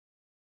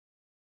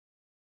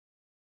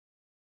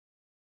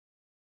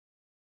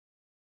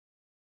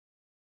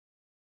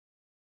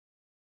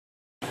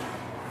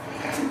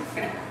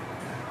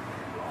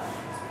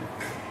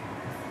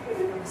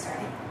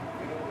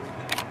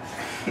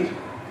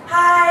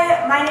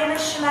my name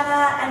is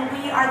Shimena, and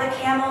we are the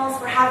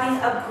Camels. We're having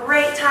a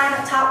great time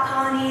at Top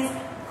Colonies,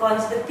 going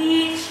to the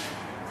beach,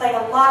 playing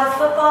a lot of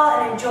football,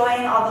 and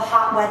enjoying all the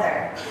hot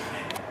weather.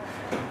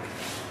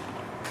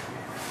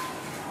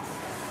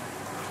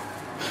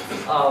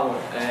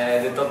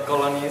 The Top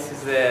Colonies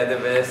is the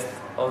best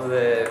of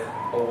the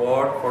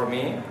award for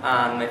me,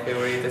 and my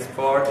favorite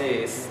sport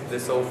is the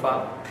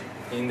sofa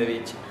in the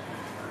beach.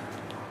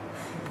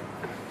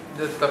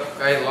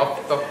 I love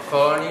Top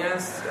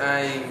Colonies.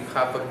 I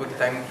have a good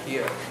time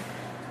here.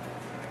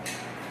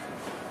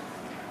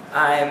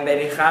 I am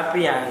very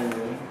happy and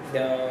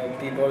the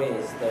people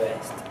is the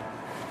best.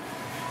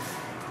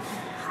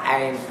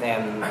 I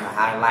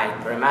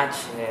like very much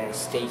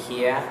stay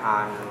here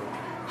and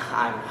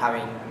I'm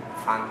having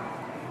fun.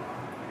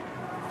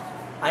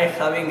 I'm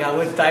having a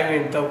good time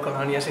in Top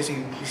Colonias. It's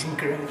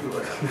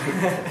incredible.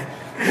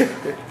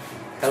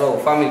 Hello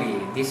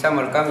family, this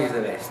summer camp is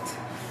the best.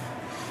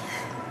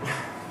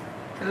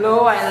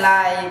 Hello, I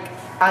like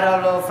a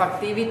lot of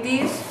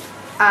activities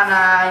and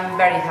I'm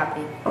very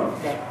happy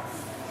there.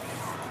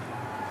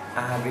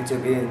 I'm happy to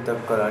be in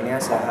Top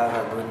Colonias. I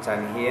have a good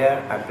time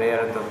here. I play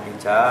a lot of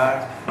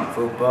guitar,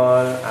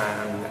 football,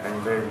 and I'm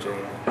very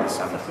enjoying the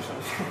summer.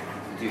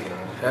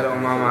 Hello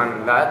mom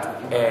and dad,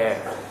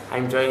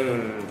 I'm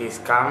joining this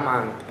camp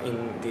and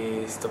in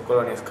this Top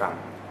Colonias camp.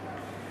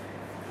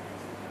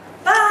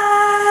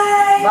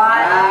 Bye!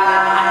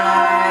 Bye!